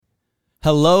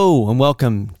Hello and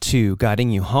welcome to Guiding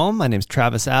You Home. My name is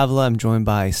Travis Avila. I'm joined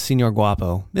by Senor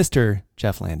Guapo, Mr.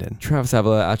 Jeff Landon. Travis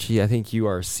Avila, actually, I think you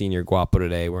are Senior Guapo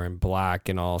today. We're in black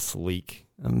and all sleek.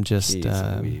 I'm just,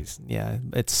 Jeez,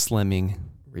 it's slimming.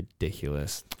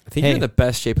 Ridiculous. I think you're in the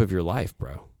best shape of your life,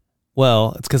 bro.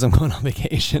 Well, it's because I'm going on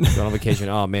vacation. Going on vacation.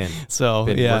 Oh, man. So,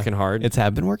 been working hard.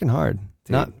 I've been working hard.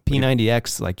 Dude, Not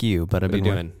P90X like you, but I've been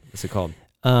doing. What's it called?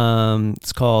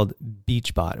 It's called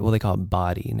Beachbody. Well, they call it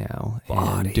Body now. And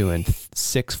I'm doing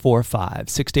 6-4-5,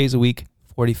 6 days a week,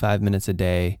 45 minutes a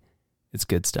day. It's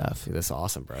good stuff. Dude, that's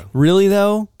awesome, bro. Really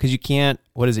though, because you can't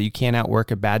outwork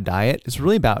a bad diet. It's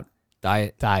really about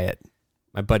diet.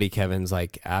 My buddy Kevin's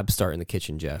like, abs start in the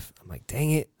kitchen, Jeff. I'm like, dang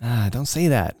it. Don't say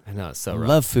that. I know, it's so I rough.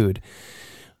 love food.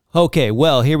 Okay,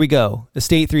 well, here we go.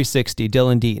 Estate 360,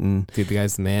 Dylan Deaton. Dude, the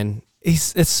guy's the man.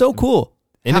 It's so cool.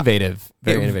 Innovative.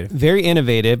 Very innovative. Very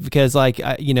innovative because,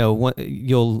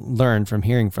 you'll learn from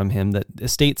hearing from him that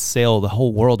estate sale, the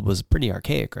whole world was pretty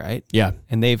archaic, right? Yeah.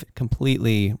 And they've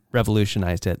completely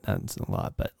revolutionized it. That's a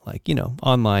lot, but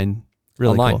online,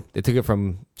 really cool. They took it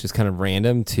from just kind of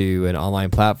random to an online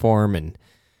platform, and the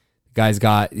guy's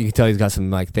you can tell he's got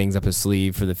some things up his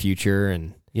sleeve for the future,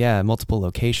 and yeah, multiple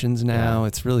locations now. Yeah.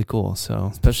 It's really cool. So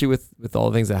especially with all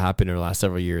the things that happened in the last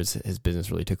several years, his business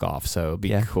really took off. So it'd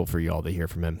be cool for you all to hear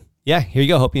from him. Yeah, here you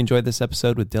go. Hope you enjoyed this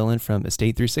episode with Dylan from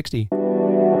Estate 360.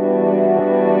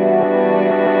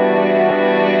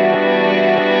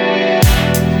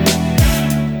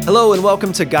 Hello and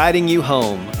welcome to Guiding You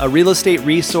Home, a real estate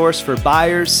resource for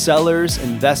buyers, sellers,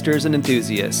 investors, and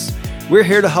enthusiasts. We're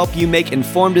here to help you make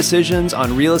informed decisions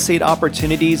on real estate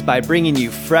opportunities by bringing you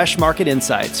fresh market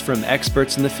insights from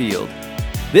experts in the field.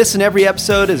 This and every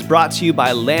episode is brought to you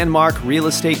by Landmark Real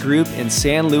Estate Group in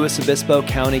San Luis Obispo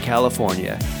County,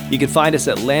 California. You can find us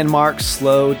at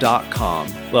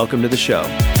landmarkslow.com. Welcome to the show.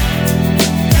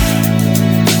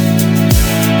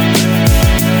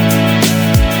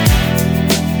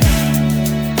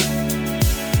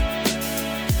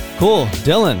 Cool.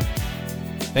 Dylan,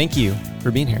 thank you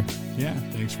for being here. Yeah,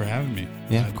 thanks for having me.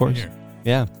 Yeah, of course.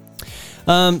 Yeah.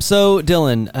 So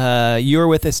Dylan, you're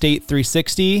with Estate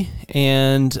 360,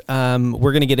 and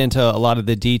we're going to get into a lot of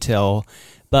the detail,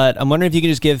 but I'm wondering if you could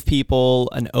just give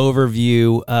people an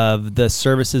overview of the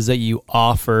services that you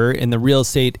offer in the real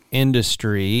estate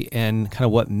industry and kind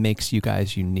of what makes you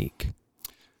guys unique.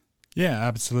 Yeah,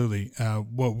 absolutely.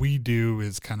 What we do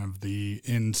is kind of the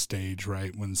end stage,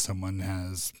 right? When someone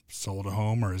has sold a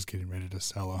home or is getting ready to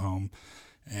sell a home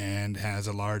and has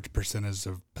a large percentage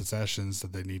of possessions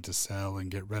that they need to sell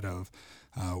and get rid of.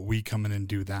 We come in and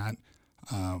do that.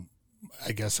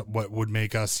 I guess what would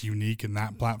make us unique in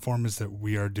that platform is that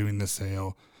we are doing the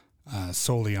sale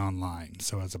solely online.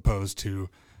 So as opposed to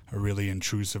a really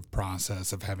intrusive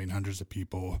process of having hundreds of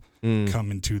people come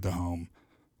into the home,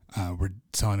 we're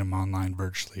selling them online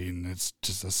virtually, and it's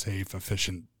just a safe,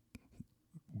 efficient,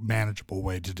 manageable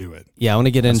way to do it. Yeah, I want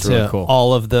to get into really cool.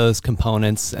 all of those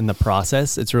components and the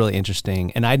process. It's really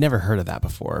interesting, and I'd never heard of that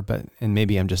before. And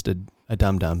maybe I'm just a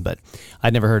dum-dum, but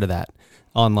I'd never heard of that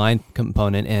online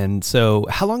component. And so,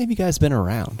 how long have you guys been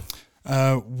around?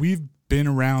 We've been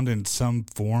around in some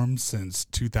form since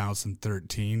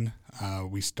 2013.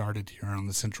 We started here on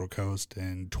the Central Coast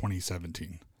in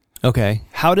 2017. Okay,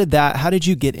 how did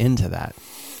you get into that?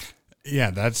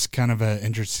 Yeah, that's kind of an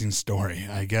interesting story.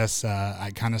 I guess I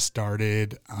kind of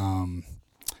started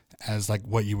as like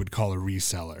what you would call a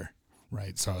reseller,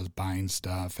 right? So I was buying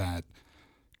stuff at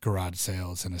garage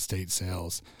sales and estate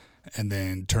sales and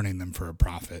then turning them for a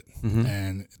profit. Mm-hmm.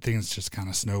 And things just kind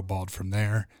of snowballed from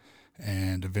there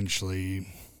and eventually,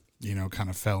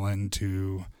 kind of fell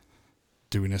into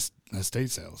doing estate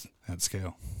sales at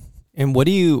scale. And what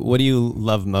do you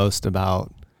love most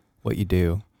about what you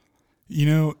do?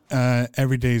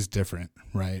 Every day is different,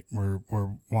 right? We're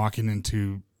walking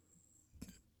into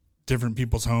different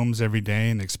people's homes every day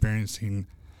and experiencing,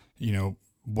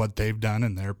 what they've done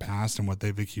in their past and what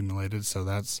they've accumulated. So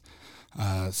that's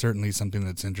certainly something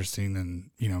that's interesting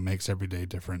and, makes every day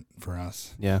different for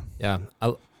us. Yeah. Yeah.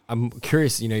 I'm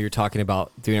curious, you're talking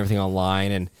about doing everything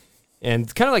online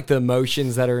and kind of like the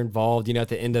emotions that are involved, at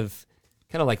the end of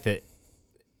kind of like the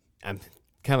end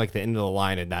of the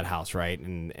line in that house, right?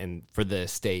 And for the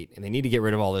estate, and they need to get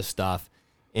rid of all this stuff.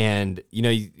 And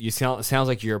sounds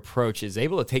like your approach is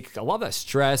able to take a lot of that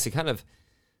stress and kind of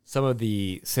some of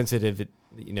the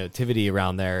sensitivity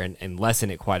around there and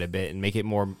lessen it quite a bit and make it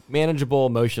more manageable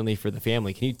emotionally for the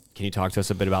family. Can you talk to us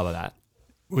a bit about that?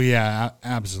 Well, yeah,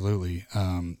 absolutely.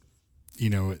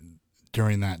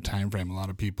 During that time frame, a lot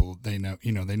of people, they know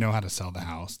how to sell the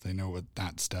house. They know what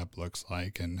that step looks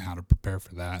like and how to prepare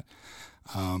for that.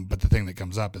 But the thing that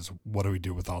comes up is, what do we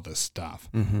do with all this stuff?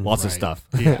 Lots of stuff.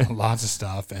 Yeah, lots of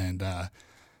stuff. And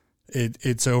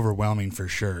it's overwhelming for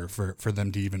sure for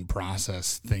them to even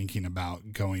process thinking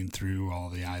about going through all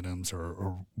the items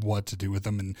or what to do with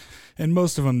them. And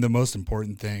most of them, the most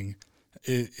important thing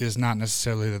is not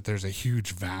necessarily that there's a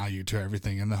huge value to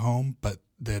everything in the home, but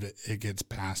that it gets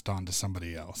passed on to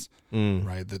somebody else,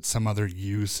 right? That some other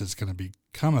use is going to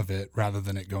become of it rather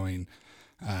than it going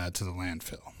to the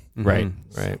landfill. Right.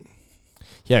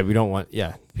 Yeah, we don't want.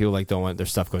 Yeah, people don't want their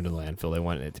stuff going to the landfill. They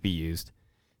want it to be used.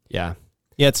 Yeah.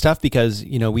 Yeah, it's tough because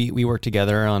we worked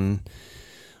together on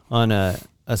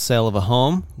a sale of a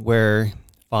home where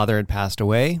father had passed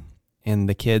away, and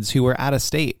the kids who were out of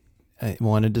state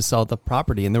wanted to sell the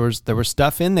property, and there was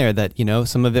stuff in there that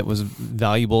some of it was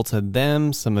valuable to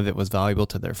them, some of it was valuable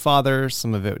to their father,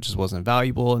 some of it just wasn't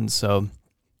valuable, and so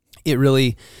it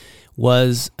really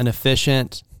was an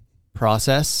efficient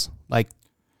process, like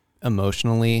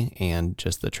emotionally, and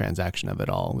just the transaction of it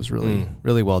all was really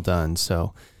really well done.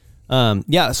 So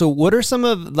so what are some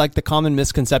of the common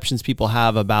misconceptions people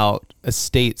have about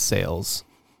estate sales?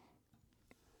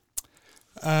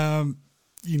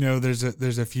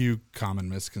 There's a few common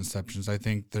misconceptions. I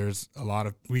think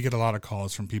we get a lot of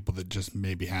calls from people that just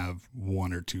maybe have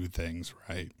one or two things,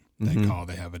 right?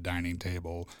 They have a dining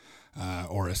table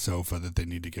or a sofa that they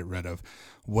need to get rid of.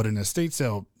 What an estate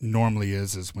sale normally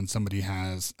is when somebody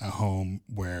has a home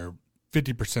where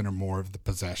 50% or more of the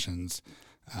possessions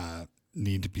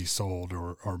need to be sold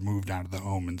or moved out of the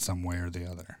home in some way or the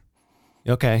other.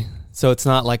 Okay. So it's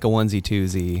not like a onesie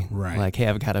twosie. Right. Like, hey,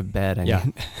 I've got a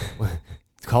bed.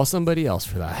 Call somebody else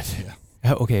for that.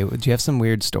 Yeah. Okay. Do you have some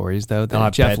weird stories though?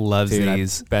 Jeff loves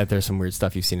these. I bet there's some weird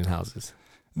stuff you've seen in houses.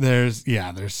 There's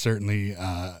certainly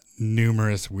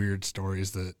numerous weird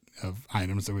stories of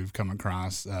items that we've come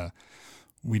across.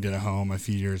 We did a home a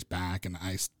few years back, and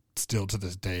I still to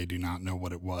this day do not know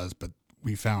what it was, but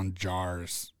we found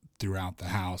jars throughout the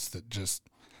house that just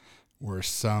were in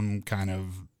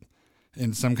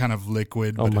some kind of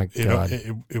liquid. Oh my God.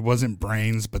 It wasn't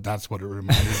brains, but that's what it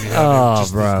reminded me of. Oh,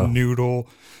 just bro. This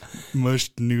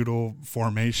mushed noodle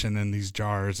formation in these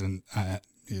jars, and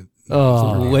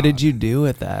what did you do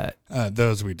with that?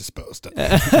 Those we disposed of.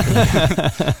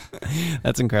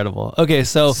 That's incredible. Okay,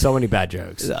 so many bad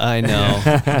jokes. I know,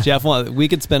 Jeff. We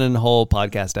could spend a whole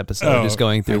podcast episode just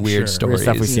going through weird stories, weird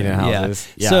stuff we've seen in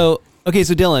houses. Yeah. So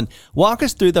Dylan, walk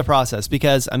us through the process,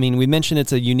 because we mentioned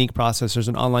it's a unique process. There's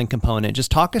an online component. Just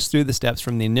talk us through the steps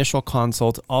from the initial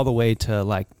consult all the way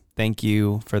to thank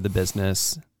you for the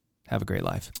business. Have a great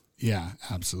life. Yeah,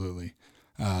 absolutely.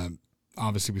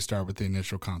 Obviously, we start with the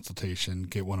initial consultation,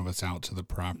 get one of us out to the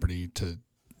property to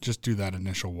just do that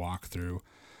initial walkthrough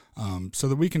so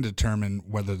that we can determine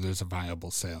whether there's a viable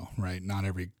sale, right? Not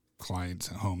every client's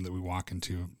home that we walk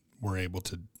into, we're able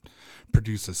to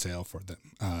produce a sale for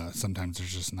them. Sometimes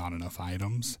there's just not enough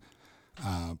items,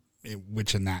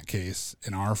 which in that case,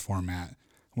 in our format,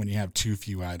 when you have too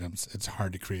few items, it's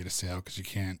hard to create a sale because you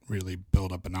can't really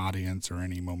build up an audience or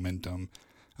any momentum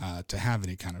to have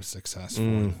any kind of success for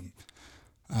them.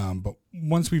 But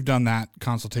once we've done that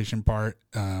consultation part,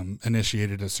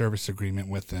 initiated a service agreement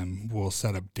with them, we'll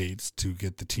set up dates to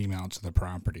get the team out to the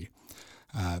property.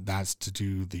 That's to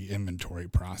do the inventory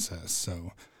process.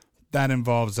 So that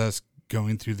involves us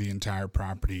going through the entire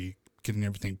property, getting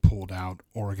everything pulled out,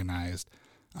 organized,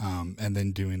 and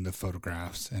then doing the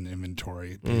photographs and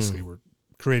inventory. Basically, we're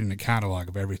creating a catalog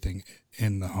of everything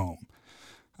in the home.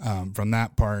 From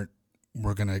that part,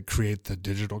 we're going to create the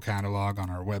digital catalog on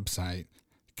our website,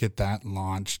 get that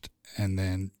launched, and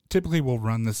then typically we'll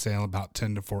run the sale about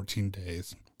 10 to 14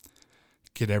 days,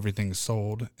 get everything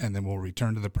sold, and then we'll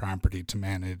return to the property to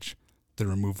manage the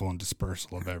removal and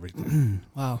dispersal of everything.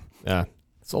 Wow. Yeah,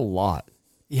 it's a lot.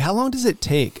 How long does it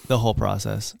take, the whole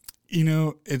process?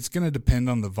 It's going to depend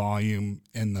on the volume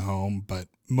in the home, but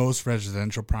most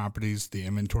residential properties, the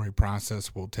inventory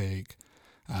process will take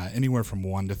anywhere from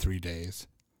 1 to 3 days.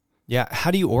 Yeah.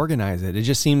 How do you organize it? It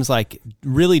just seems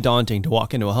really daunting to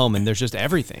walk into a home and there's just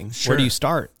everything. Sure. Where do you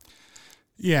start?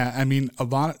 Yeah.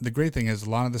 The great thing is a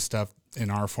lot of the stuff in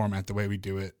our format, the way we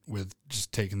do it with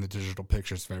just taking the digital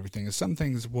pictures of everything, is some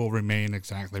things will remain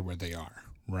exactly where they are,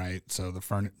 right? So the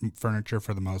furniture,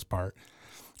 for the most part,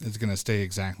 is going to stay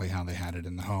exactly how they had it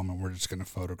in the home, and we're just going to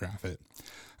photograph it.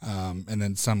 And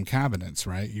then some cabinets,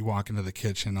 right? You walk into the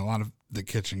kitchen, a lot of the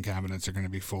kitchen cabinets are going to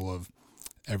be full of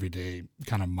everyday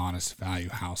kind of modest value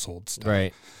household stuff.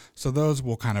 Right. So those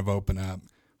will kind of open up.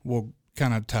 We'll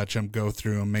kind of touch them, go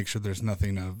through them, make sure there's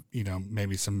nothing of,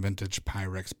 maybe some vintage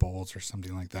Pyrex bowls or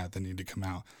something like that need to come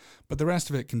out. But the rest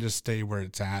of it can just stay where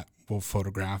it's at. We'll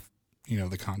photograph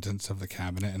the contents of the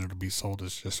cabinet, and it'll be sold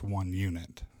as just one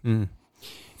unit. Mm.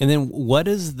 And then what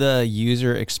is the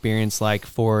user experience like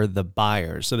for the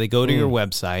buyers? So they go to your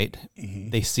website,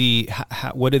 they see,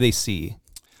 what do they see?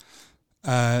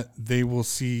 They will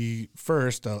see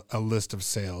first a list of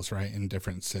sales, right, in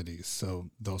different cities. So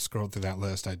they'll scroll through that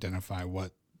list, identify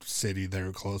what city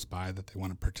they're close by that they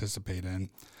want to participate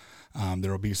in.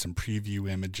 There will be some preview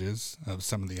images of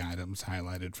some of the items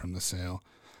highlighted from the sale.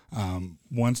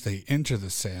 Once they enter the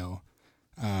sale,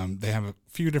 they have a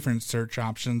few different search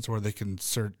options where they can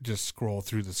just scroll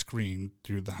through the screen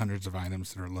through the hundreds of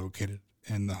items that are located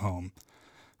in the home.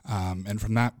 And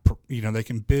from that, they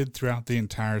can bid throughout the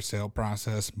entire sale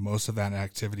process. Most of that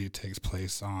activity takes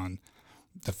place on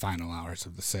the final hours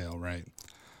of the sale, right?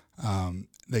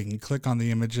 They can click on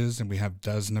the images, and we have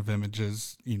dozens of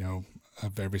images,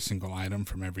 of every single item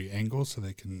from every angle, so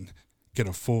they can get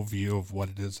a full view of what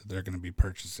it is that they're going to be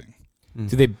purchasing.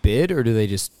 Do they bid or do they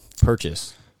just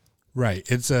purchase? Right.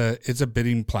 It's a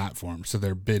bidding platform. So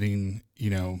they're bidding,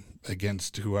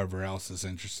 against whoever else is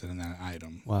interested in that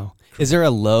item. Wow. Is there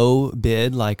a low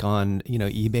bid like on,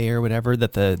 eBay or whatever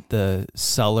that the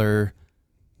seller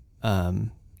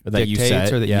Or that you dictates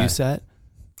set? or that Yeah. you set?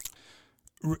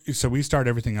 So we start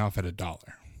everything off at $1.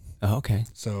 Oh, okay.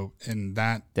 So in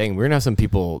that, Dang, we're going to have some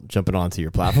people jumping onto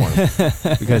your platform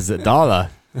because the dollar.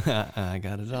 I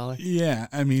got $1. yeah,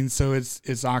 I mean, so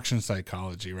it's auction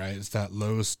psychology, right? It's that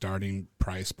low starting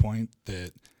price point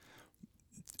that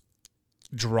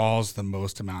draws the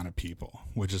most amount of people,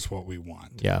 which is what we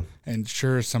want. Yeah. And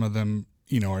sure, some of them,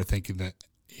 are thinking that,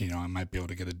 I might be able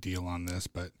to get a deal on this,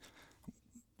 but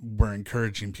we're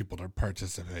encouraging people to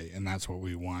participate. And that's what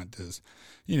we want is,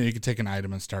 you could take an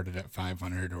item and start it at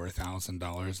 $500 or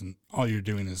 $1,000, and all you're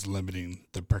doing is limiting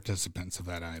the participants of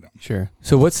that item. Sure.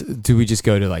 So do we just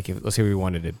go to let's say we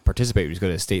wanted to participate, we just go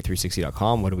to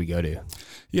estate360.com. What do we go to?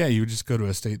 Yeah, you would just go to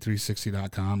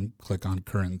estate360.com, click on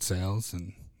current sales,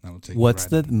 and that will take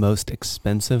What's you the most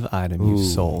expensive item you've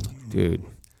sold? Dude.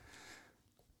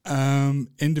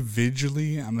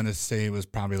 Individually, I'm going to say it was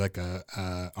probably like a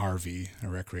RV, a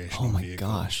recreational Oh my vehicle.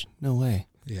 gosh. No way.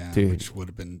 Yeah, Dude. which would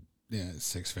have been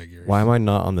 6 figures. Why am I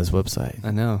not on this website?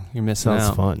 I know. You're missing Sounds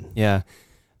out. fun. Yeah.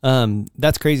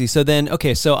 That's crazy. So then,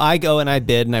 okay, so I go and I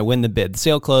bid and I win the bid. The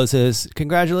sale closes.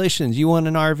 Congratulations, you won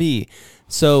an RV.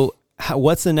 So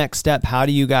what's the next step? How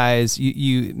do you guys,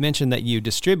 you mentioned that you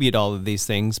distribute all of these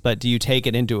things, but do you take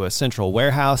it into a central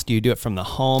warehouse? Do you do it from the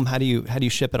home? How do you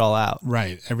ship it all out?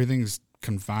 Right. Everything's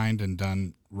confined and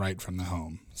done right from the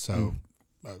home. So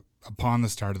upon the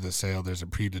start of the sale, there's a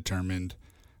predetermined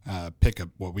pickup,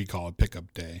 what we call a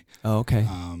pickup day. Oh, okay.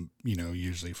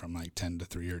 Usually from like 10 to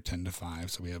 3 or 10 to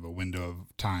 5. So we have a window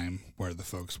of time where the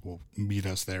folks will meet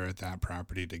us there at that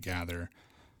property to gather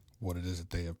what it is that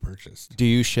they have purchased. Do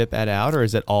you ship that out or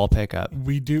is it all pickup?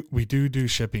 We do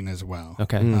shipping as well.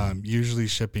 Okay. Usually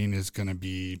shipping is going to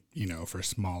be, for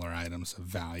smaller items of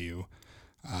value.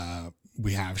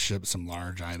 We have shipped some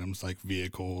large items like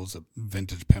vehicles, a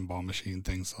vintage pinball machine,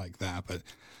 things like that. But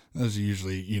those are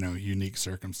usually, unique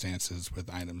circumstances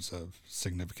with items of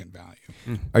significant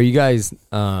value. Are you guys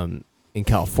in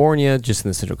California, just in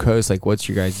the Central Coast? Like, what's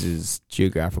your guys'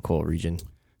 geographical region?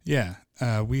 Yeah.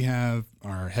 We have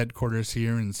our headquarters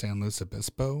here in San Luis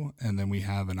Obispo, and then we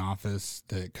have an office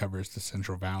that covers the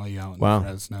Central Valley out in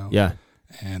Fresno. Yeah.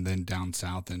 And then down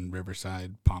south in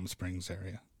Riverside, Palm Springs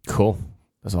area. Cool.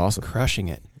 That's awesome. Crushing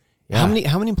it. Yeah. How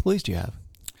many employees do you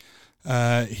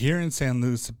have? Here in San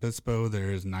Luis Obispo,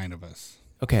 there's 9 of us.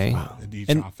 Okay. Wow. And each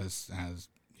And- office has,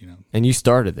 And you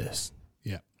started this.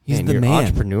 yeah. He's Man, the you're man. an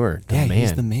entrepreneur. The Yeah, man.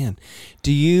 he's the man.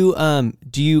 Do you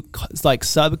like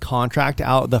subcontract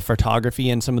out the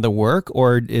photography and some of the work,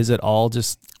 or is it all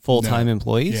just full-time No.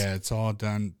 employees? Yeah, it's all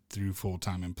done through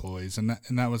full-time employees, and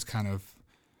that was kind of,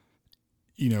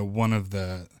 one of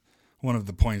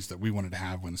the points that we wanted to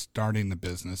have when starting the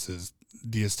business is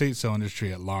the estate sale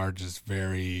industry at large is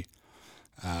very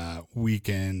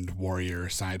weekend warrior,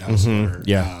 side hustler,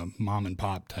 mom and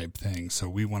pop type thing. So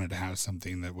we wanted to have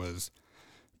something that was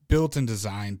built and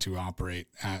designed to operate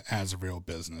as a real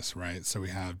business, right? So we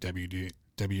have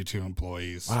W-2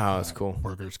 employees. Wow, that's cool.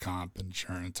 Workers' comp,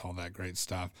 insurance, all that great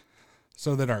stuff,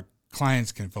 so that our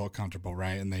clients can feel comfortable,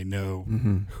 right? And they know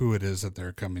who it is that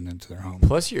they're coming into their home.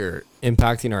 Plus, you're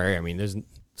impacting our area. I mean, there's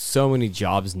so many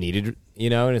jobs needed,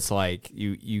 and it's like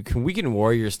we can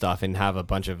warrior stuff and have a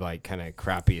bunch of like kind of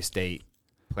crappy estate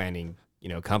planning,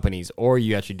 companies, or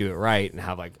you actually do it right and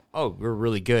have like, oh, we're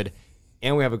really good.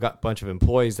 And we have a bunch of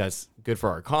employees that's good for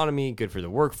our economy, good for the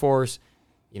workforce.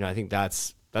 I think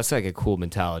that's like a cool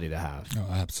mentality to have.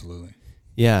 Oh, absolutely.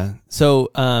 Yeah.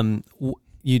 So,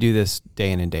 you do this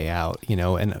day in and day out,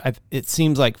 and it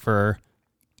seems like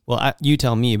you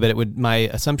tell me, but my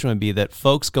assumption would be that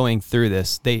folks going through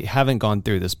this, they haven't gone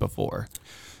through this before.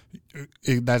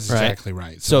 That's exactly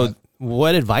right. So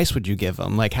what advice would you give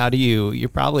them? Like, how do you're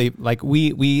probably like,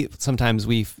 we sometimes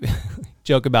we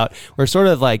joke about, we're sort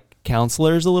of like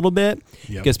counselors a little bit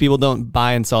because people don't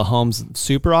buy and sell homes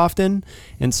super often.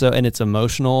 And it's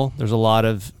emotional. There's a lot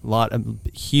of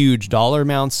huge dollar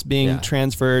amounts being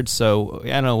transferred. So I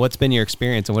don't know, what's been your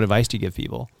experience and what advice do you give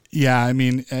people? Yeah, I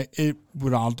mean, it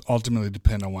would ultimately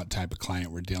depend on what type of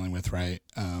client we're dealing with, right?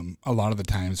 A lot of the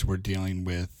times we're dealing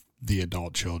with the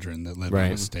adult children that live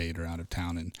out of state or out of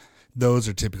town, and those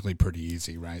are typically pretty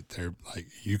easy, right? They're like,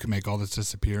 you can make all this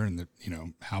disappear, and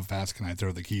how fast can I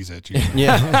throw the keys at you?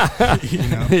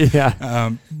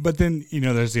 But then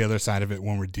there's the other side of it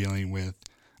when we're dealing with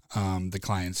the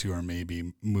clients who are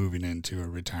maybe moving into a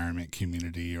retirement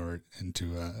community or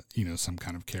into some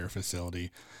kind of care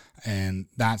facility, and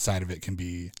that side of it can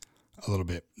be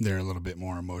they're a little bit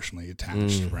more emotionally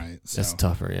attached, right? So that's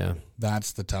tougher, yeah.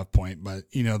 That's the tough point.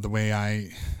 But the way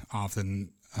I often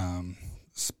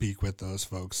speak with those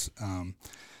folks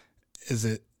is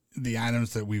that the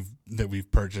items that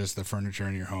we've purchased, the furniture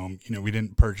in your home, we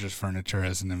didn't purchase furniture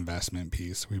as an investment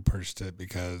piece. We purchased it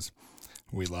because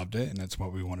we loved it and it's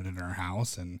what we wanted in our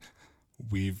house, and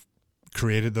we've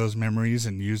created those memories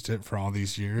and used it for all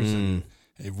these years. And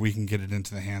if we can get it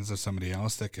into the hands of somebody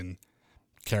else that can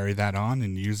carry that on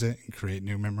and use it and create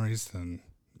new memories, then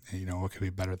what could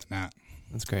be better than that?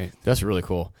 That's great. That's really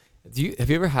cool. Have you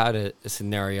ever had a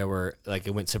scenario where like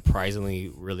it went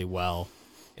surprisingly really well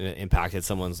and it impacted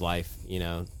someone's life,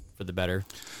 for the better?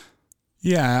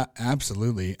 Yeah,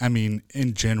 absolutely. I mean,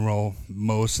 in general,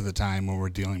 most of the time when we're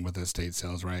dealing with estate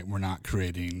sales, right, we're not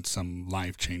creating some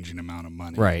life-changing amount of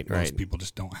money. Most people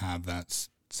just don't have that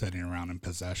sitting around in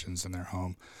possessions in their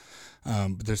home.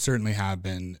 But there certainly have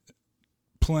been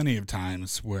plenty of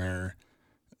times where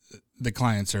the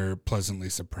clients are pleasantly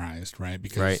surprised, right?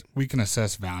 Because we can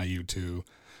assess value to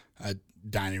a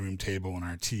dining room table and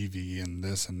our TV and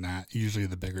this and that, usually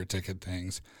the bigger ticket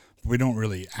things. We don't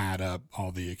really add up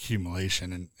all the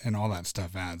accumulation, and all that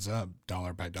stuff adds up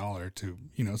dollar by dollar to,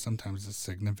 sometimes a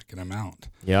significant amount.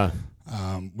 Yeah.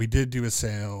 We did do a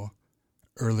sale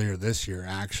earlier this year,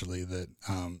 actually, that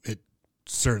it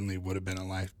certainly would have been a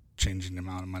life-changing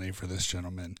amount of money for this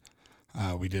gentleman.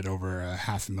 We did over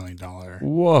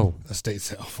 $500,000 estate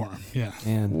sale for him. Yeah.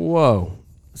 Man. Whoa.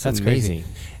 That's crazy.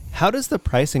 How does the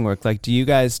pricing work? Like, do you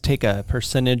guys take a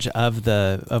percentage of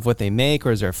what they make,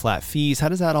 or is there flat fees? How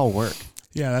does that all work?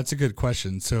 Yeah, that's a good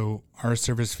question. So our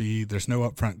service fee, there's no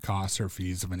upfront costs or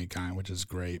fees of any kind, which is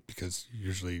great because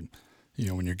usually,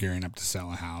 when you're gearing up to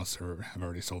sell a house or have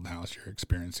already sold the house, you're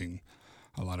experiencing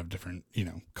a lot of different,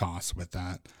 costs with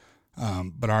that.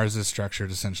 But ours is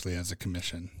structured essentially as a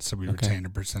commission. So we retain a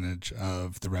percentage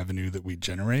of the revenue that we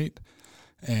generate.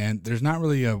 And there's not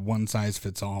really a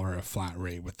one-size-fits-all or a flat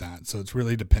rate with that. So it's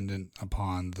really dependent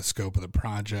upon the scope of the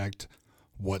project,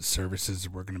 what services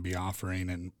we're going to be offering,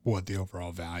 and what the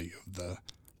overall value of the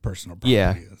personal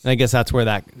property is. I guess that's where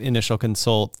that initial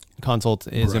consult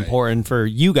is important for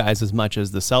you guys as much as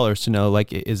the sellers to know,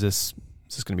 like, is this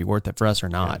going to be worth it for us or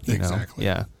not? Exactly.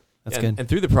 Yeah. That's good. And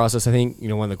through the process, I think,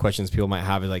 one of the questions people might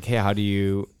have is like, hey, how do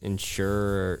you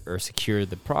insure or secure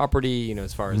the property,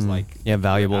 as far as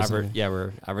valuables.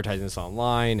 We're advertising this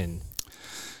online and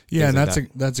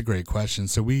that's a great question.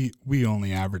 So we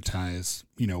only advertise,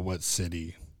 what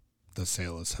city the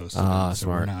sale is hosted in. So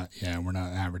smart. we're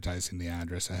not advertising the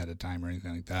address ahead of time or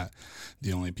anything like that.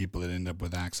 The only people that end up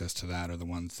with access to that are the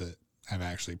ones that have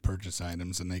actually purchased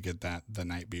items, and they get that the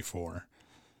night before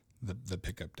the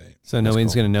pickup date. So no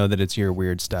one's going to know that it's your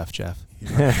weird stuff, Jeff.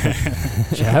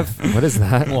 Jeff, what is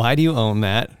that? Why do you own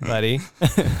that, buddy?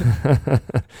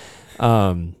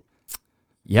 I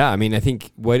mean, I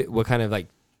think what kind of like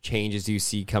changes do you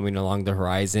see coming along the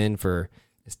horizon for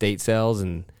estate sales,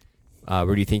 and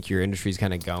where do you think your industry is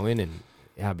kind of going? And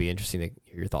it'd be interesting to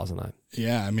hear your thoughts on that.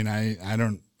 Yeah, I mean, I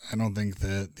don't think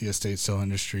that the estate sale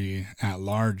industry at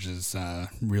large is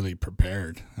really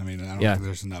prepared. I mean, I don't think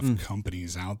there's enough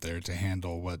companies out there to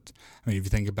handle if you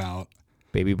think about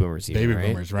baby boomers,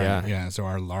 right? Yeah. So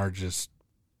our largest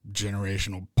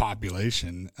generational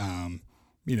population,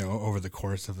 over the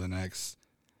course of the next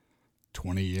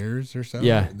 20 years or so,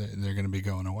 they're going to be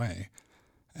going away.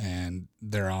 And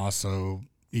they're also,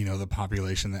 the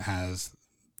population that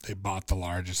they bought the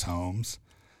largest homes.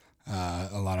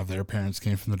 A lot of their parents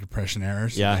came from the Depression era,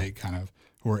 so they kind of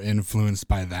were influenced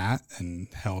by that and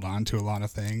held on to a lot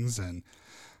of things. And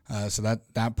so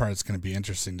that part's going to be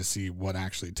interesting to see what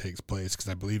actually takes place, because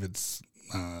I believe it's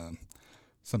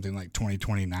something like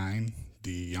 2029,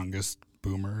 the youngest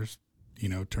boomers,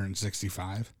 turn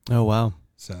 65. Oh, wow.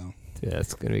 So Yeah,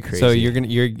 it's gonna be crazy. So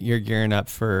you're gearing up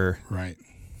for right.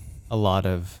 a lot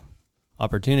of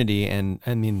opportunity, and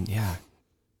I mean, yeah,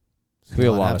 There's gonna be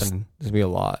a lot. happening. There's gonna be a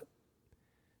lot.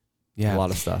 Yeah, A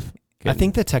lot of stuff. I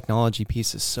think the technology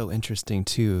piece is so interesting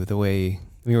too. The way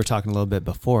we were talking a little bit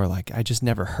before, like I just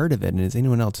never heard of it, and is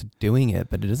anyone else doing it?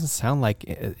 But it doesn't sound like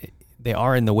they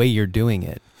are in the way you're doing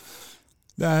it.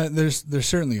 There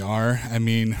certainly are. I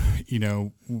mean,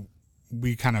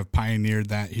 we kind of pioneered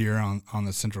that here on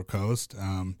the Central Coast.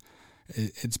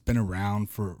 It's been around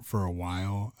for a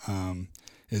while.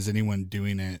 Is anyone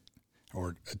doing it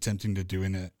or attempting to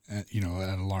doing it at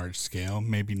a large scale?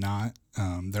 Maybe not.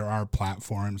 There are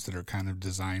platforms that are kind of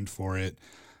designed for it.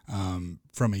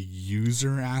 From a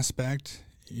user aspect,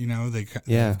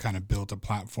 they've kind of built a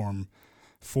platform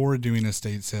for doing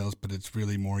estate sales, but it's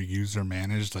really more user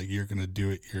managed. Like you're going to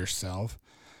do it yourself,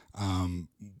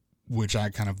 which I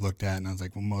kind of looked at and I was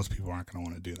like, well, most people aren't going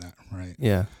to want to do that, right?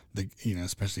 Yeah,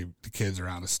 especially if the kids are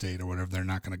out of state or whatever, they're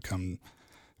not going to come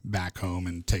back home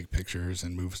and take pictures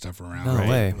and move stuff around. No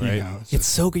way. Right. It's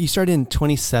so good. You started in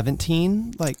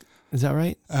 2017, like, is that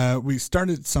right? We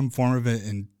started some form of it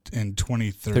in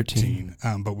 2013,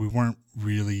 but we weren't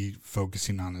really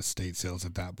focusing on estate sales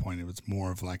at that point. It was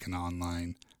more of like an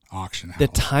online auction house. The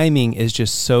timing is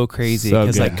just so crazy So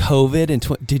because good. like COVID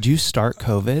and did you start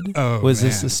COVID? Oh, was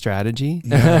this man. a strategy?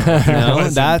 No, it No,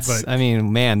 wasn't, that's. but I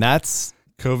mean, man, that's.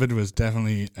 COVID was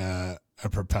definitely a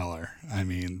propeller. I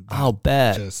mean, that I'll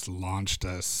bet. just launched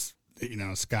us,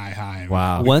 sky high.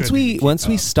 Wow. Once couldn't even we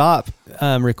keep up. stop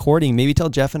recording, maybe tell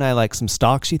Jeff and I like some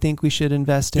stocks you think we should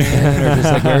invest in, or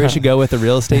just like where we should go with the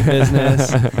real estate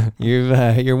business.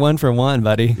 You're one for one,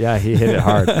 buddy. Yeah, he hit it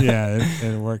hard. Yeah,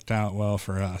 it worked out well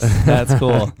for us. That's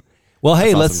cool. Well,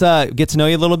 hey, That's let's get to know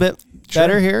you a little bit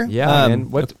better here. Yeah, man.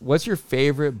 What's your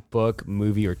favorite book,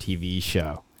 movie, or TV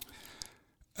show?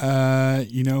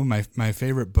 My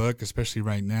favorite book, especially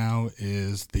right now,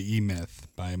 is The E-Myth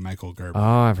by Michael Gerber. Oh,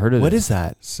 I've heard of What this. is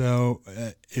that? So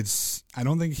I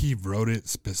don't think he wrote it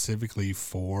specifically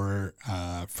for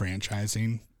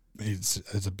franchising.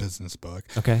 It's a business book.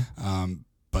 Okay.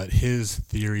 But his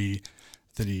theory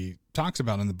that he talks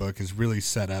about in the book is really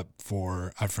set up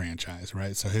for a franchise,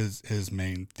 right? So his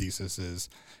main thesis is,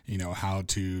 how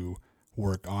to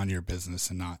work on your business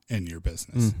and not in your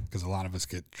business, because a lot of us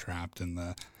get trapped in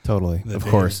the Totally. of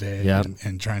course. Yep.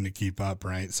 and trying to keep up,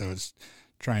 right? So it's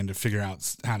trying to figure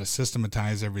out how to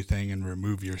systematize everything and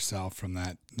remove yourself from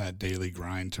that daily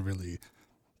grind to really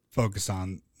focus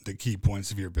on the key points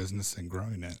of your business and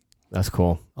growing it. That's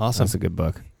cool. Awesome. That's a good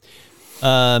book.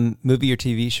 Movie or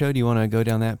TV show? Do you want to go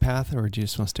down that path, or do you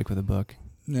just want to stick with the book?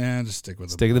 Yeah, just stick with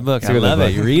Stick with the book. Stick I with the love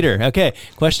book. it. Reader. Okay.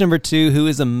 Question number 2: who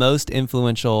is the most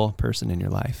influential person in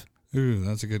your life? Ooh,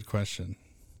 that's a good question.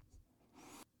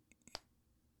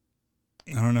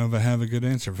 I don't know if I have a good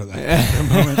answer for that at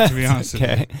the moment, to be honest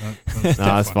Okay. with you. No,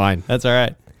 that's fine. That's all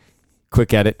right.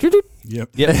 Quick edit. Yep.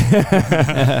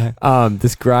 Yep.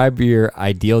 Describe your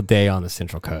ideal day on the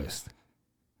Central Coast.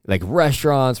 Like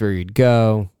restaurants, where you'd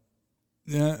go.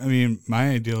 Yeah, I mean, my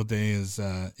ideal day is,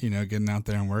 getting out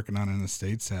there and working on an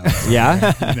estate sale.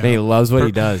 Yeah? You know, He loves what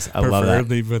he does. I love that.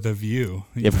 preferably with a view.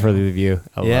 you Yeah, prefer know. the view.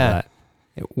 I Yeah. love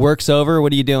that. Work's over.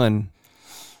 What are you doing?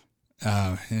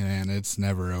 And it's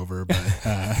never over, but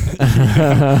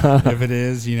if it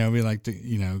is, we like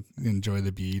to, enjoy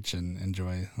the beach and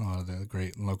enjoy a lot of the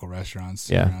great local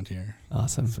restaurants around here.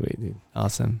 Awesome. Sweet, dude.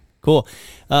 Awesome. Cool.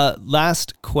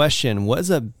 Last question. What is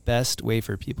the best way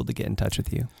for people to get in touch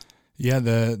with you? Yeah,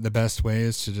 the best way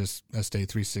is to just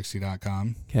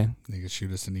estate360.com. Okay. They can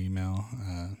shoot us an email.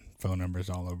 Phone numbers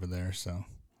all over there. So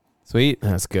Sweet.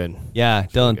 That's good. Yeah.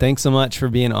 Dylan, good. thanks so much for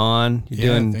being on.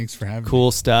 You're doing thanks for having me.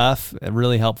 cool stuff.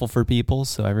 Really helpful for people.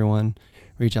 So everyone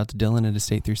reach out to Dylan at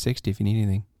Estate 360 if you need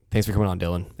anything. Thanks for coming on,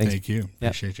 Dylan. Thanks. Thank you.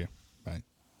 Yep. Appreciate you.